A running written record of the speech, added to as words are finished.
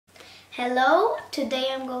Hello, today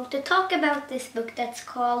I'm going to talk about this book that's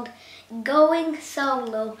called Going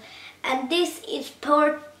Solo, and this is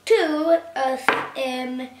part 2 of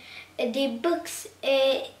the books.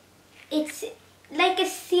 It's like a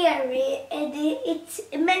series, it's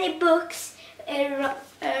many books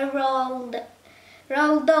Roald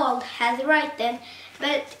Dahl has written,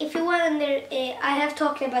 but if you wonder, I have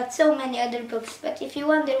talked about so many other books, but if you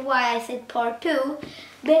wonder why I said part 2,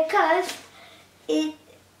 because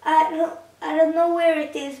I don't know where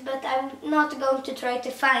it is, but I'm not going to try to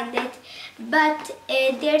find it. But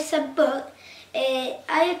there's a book.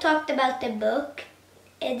 I talked about the book.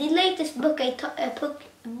 The latest book I talked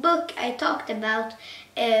about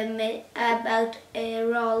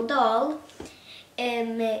Roald Dahl.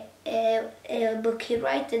 Book he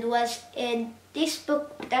wrote was this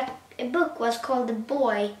book. That book was called The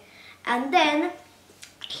Boy, and then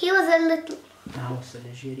he was a little.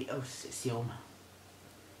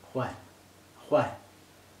 What?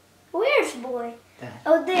 Where's Boy? There.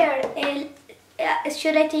 Oh, there.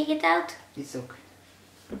 Should I take it out? It's okay.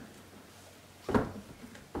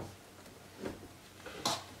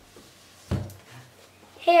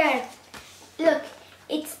 Here, look.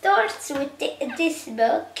 It starts with this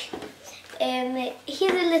book.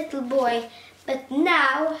 He's a little boy, but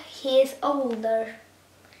now he is older.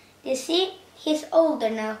 You see? He's older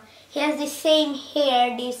now. He has the same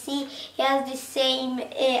hair, do you see? He has the same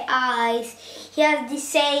eyes. He has the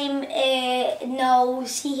same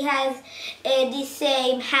nose. He has the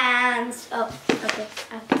same hands. Oh,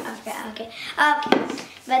 okay.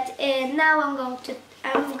 But now I'm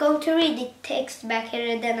going to read the text back here,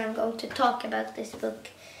 and then I'm going to talk about this book.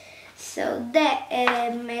 So this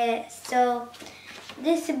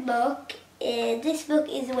book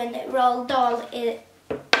is when Roald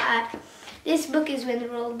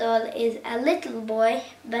Dahl is a little boy,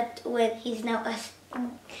 but when he's now a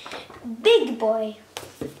big boy.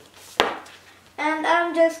 And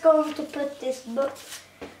I'm just going to put this book.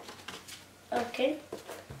 Okay,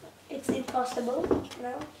 it's impossible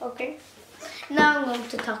now. Okay, now I'm going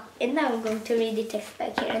to talk, and now I'm going to read the text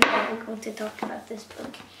back here, and now I'm going to talk about this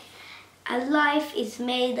book. A life is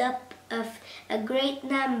made up of a great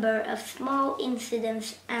number of small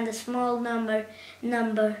incidents and a small number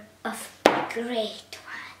of great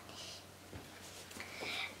ones.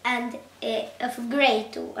 And of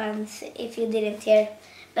great ones, if you didn't hear.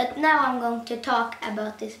 But now I'm going to talk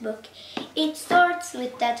about this book. It starts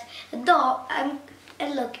with that Dahl.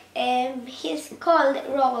 Look, he's called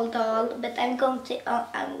Roald Dahl, but I'm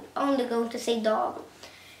only going to say Dahl.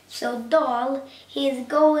 So Dahl, he is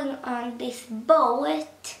going on this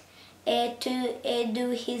boat to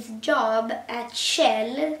do his job at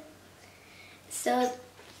Shell. So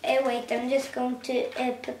wait, I'm just going to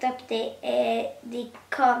put up the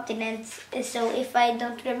continents. So if I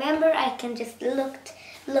don't remember, I can just look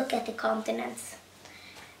at the continents.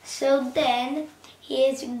 So then he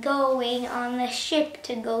is going on a ship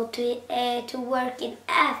to go to work in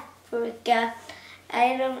Africa.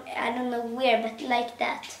 I don't know where, but like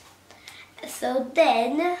that. So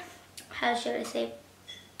then, how should I say?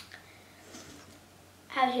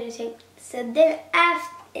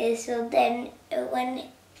 So then when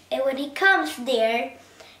he comes there,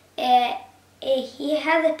 he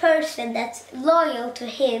has a person that's loyal to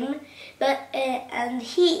him, but and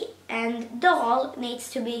Dahl needs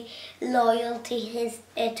to be loyal to his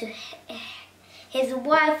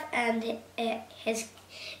wife and his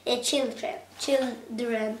children.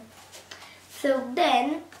 So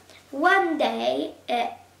then one day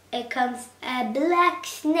comes a black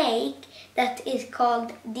snake that is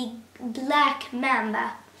called the Black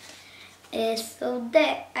Mamba. I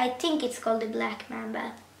think it's called the Black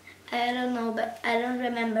Mamba. I don't know, but I don't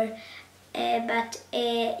remember. But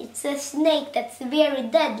it's a snake that's very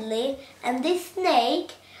deadly, and this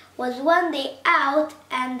snake was one day out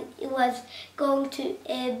and it was going to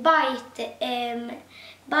bite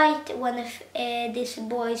one of this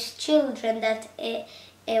boy's children that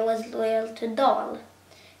was loyal to Dahl.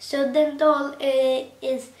 So then Dahl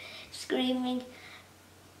is screaming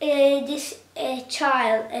this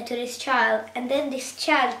child to this child, and then this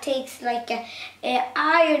child takes like a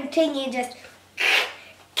iron thingy,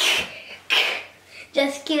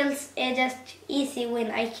 just kills just easy win.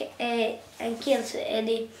 And kills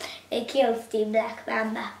the Black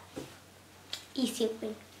Mamba. Easy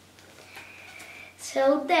win.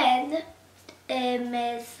 So then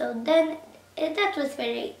that was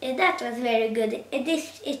very good.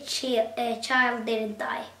 This child didn't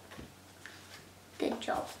die. Good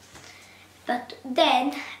job. But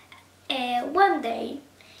then one day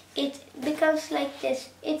it becomes like this.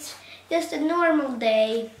 It's just a normal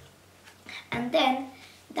day, and then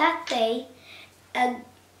that day, a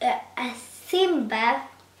Simba,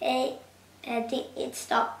 it's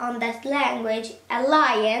not on that language, a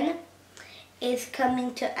lion is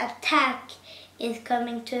coming to attack,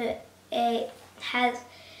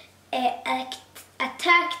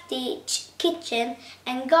 attacked the kitchen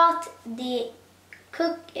and got the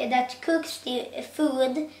cook that cooks the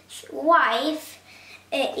food's wife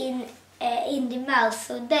in the mouth.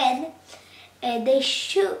 So then they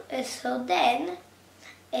shoot. So then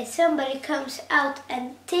somebody comes out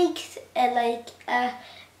and takes like a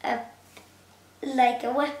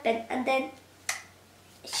weapon and then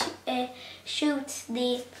shoots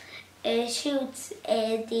the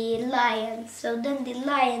lion. So then the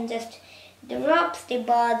lion just drops the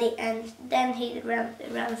body and then he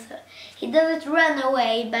runs. He doesn't run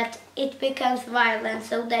away, but it becomes violent.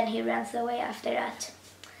 So then he runs away after that.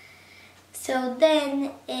 So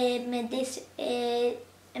then this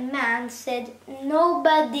man said,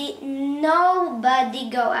 nobody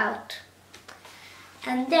go out.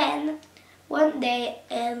 And then one day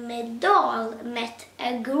Dahl met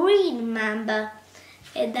a green mamba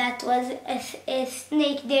that was a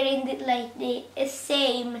snake. They're in the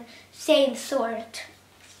same sort.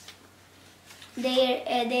 They're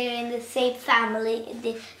in the same family,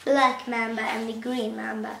 the black mamba and the green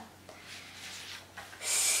mamba.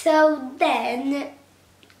 So then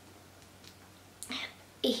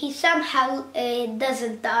he somehow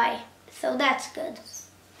doesn't die, so that's good.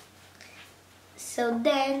 So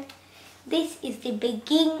then this is the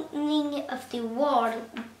beginning of the war,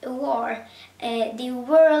 the World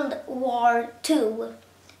War II,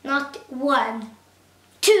 not 1,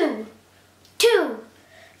 2.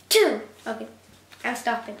 Okay, I'm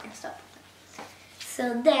stopping.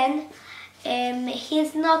 So then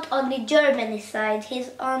he's not on the Germany side,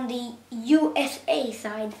 he's on the USA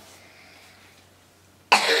side.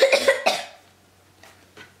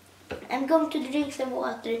 I'm going to drink some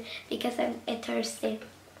water because I'm thirsty.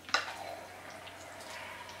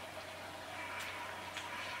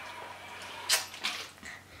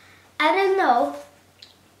 I don't know,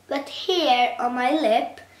 but here on my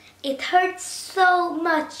lip, it hurts so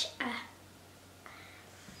much.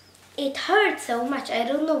 It hurts so much. I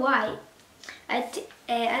don't know why. I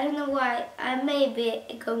don't know why. I may be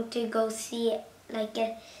going to go see like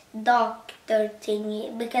a doctor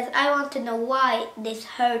thingy because I want to know why this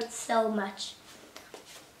hurts so much.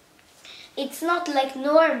 It's not like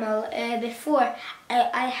normal. Before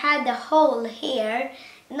I had a hole here,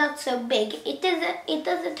 not so big. It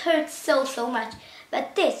doesn't hurt so much,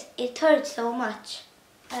 but this, it hurts so much.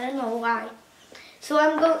 I don't know why. So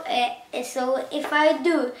I'm going. So if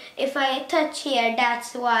I touch here,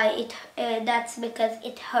 that's why that's because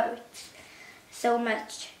it hurts so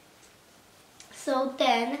much. So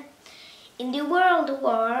then, in the World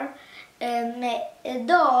War,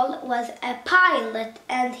 Dahl was a pilot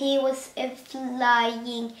and he was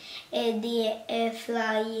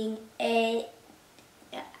flying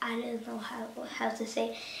I don't know how to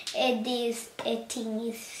say these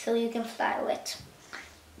thingies so you can fly with.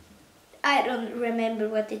 I don't remember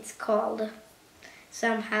what it's called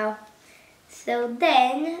somehow. So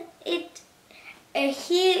then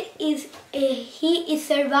he is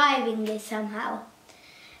surviving this somehow.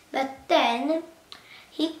 But then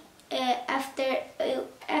he after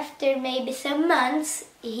maybe some months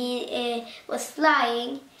he was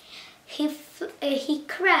flying. He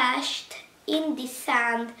crashed in the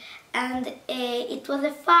sand and it was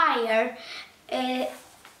a fire. Can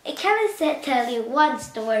I tell you one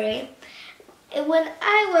story? When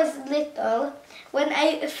I was little, when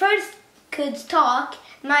I first could talk,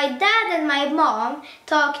 my dad and my mom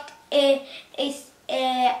talked a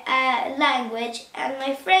language and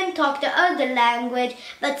my friend talked the other language,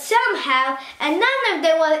 but somehow, and none of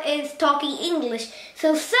them is talking English,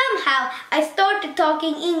 so somehow I started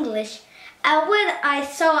talking English. And when I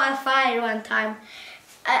saw a fire one time,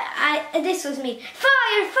 this was me,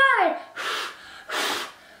 fire!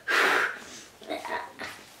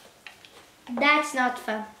 That's not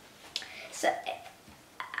fun. So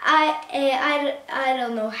I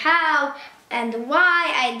don't know how and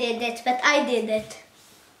why I did it, but I did it.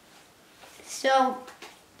 So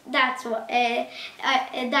that's what I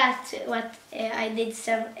did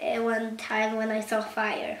one time when I saw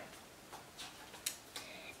fire.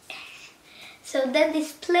 So then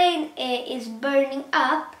this plane is burning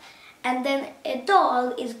up, and then a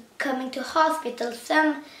doll is coming to hospital.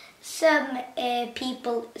 Some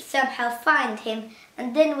people somehow find him,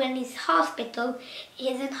 and then when he's in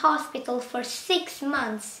hospital for 6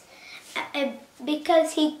 months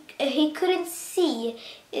because he couldn't see.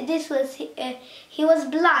 He was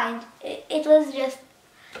blind. It was just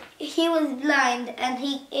he was blind, and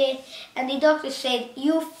the doctor said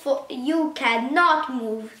you cannot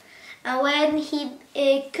move. And when he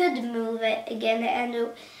could move again,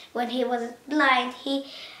 and when he was blind, he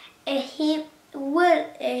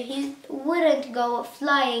wouldn't go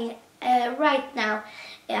flying right now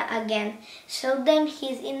again. So then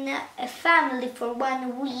he's in a family for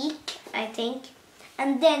 1 week, I think,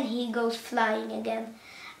 and then he goes flying again.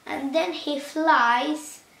 And then he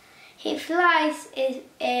flies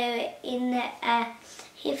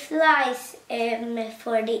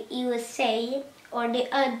for the USA or the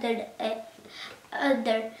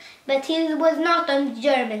other, but he was not on the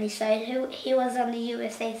Germany side. He was on the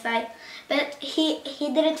USA side, but he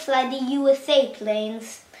didn't fly the USA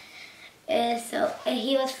planes. So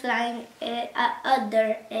he was flying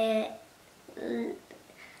other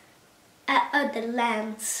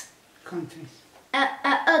lands. Countries.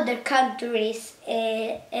 Other countries'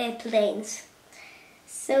 planes.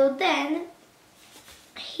 So then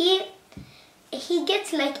he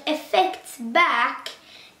gets like effects back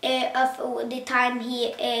of the time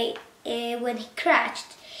when he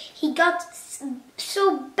crashed. He got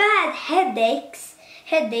so bad headaches,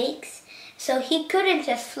 so he couldn't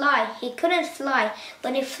just fly. He couldn't fly.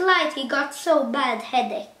 When he flies, he got so bad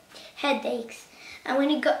headaches. And when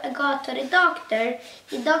he got to the doctor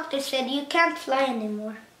said, you can't fly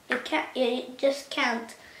anymore. You just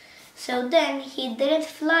can't. So then he didn't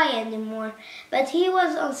fly anymore. But he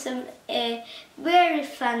was on some very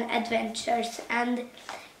fun adventures. And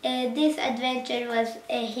this adventure was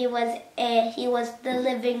he was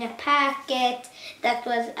delivering a packet that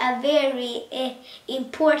was a very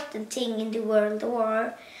important thing in the World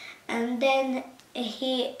War. And then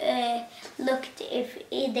he looked if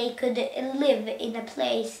they could live in a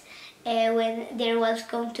place when they was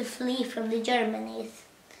going to flee from the Germans.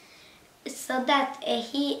 So that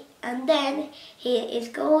and then he is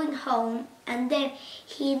going home, and then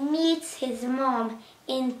he meets his mom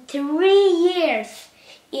in 3 years.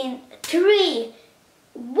 In 3,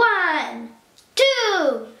 1,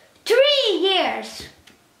 2, 3 years.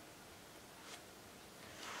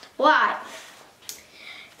 Why?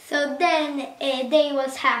 So then they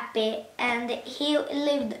was happy, and he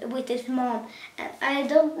lived with his mom. And I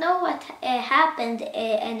don't know what happened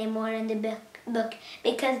anymore in the book,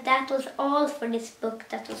 because that was all for this book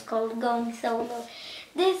that was called Going Solo.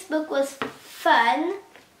 This book was fun,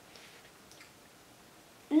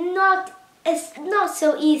 not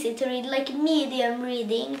so easy to read, like medium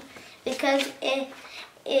reading, because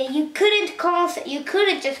you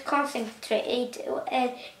couldn't just concentrate.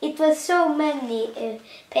 It was so many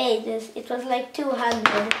pages. It was like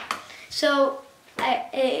 200. So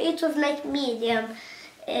it was like medium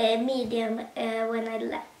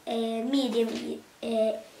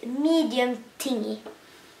thingy.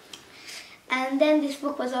 And then this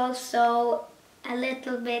book was also a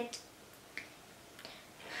little bit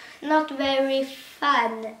not very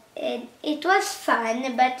fun. It was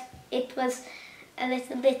fun, but it was a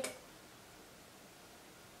little bit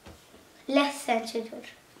less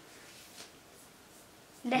sensitive.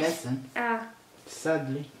 Lesson?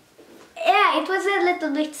 Sadly. Yeah, it was a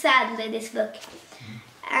little bit sadly, this book.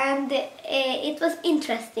 And it was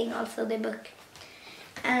interesting also, the book.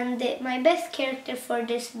 And my best character for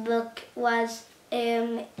this book was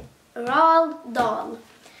Roald Dahl.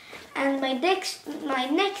 And my next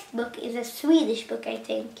book is a Swedish book, I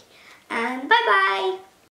think. And bye-bye!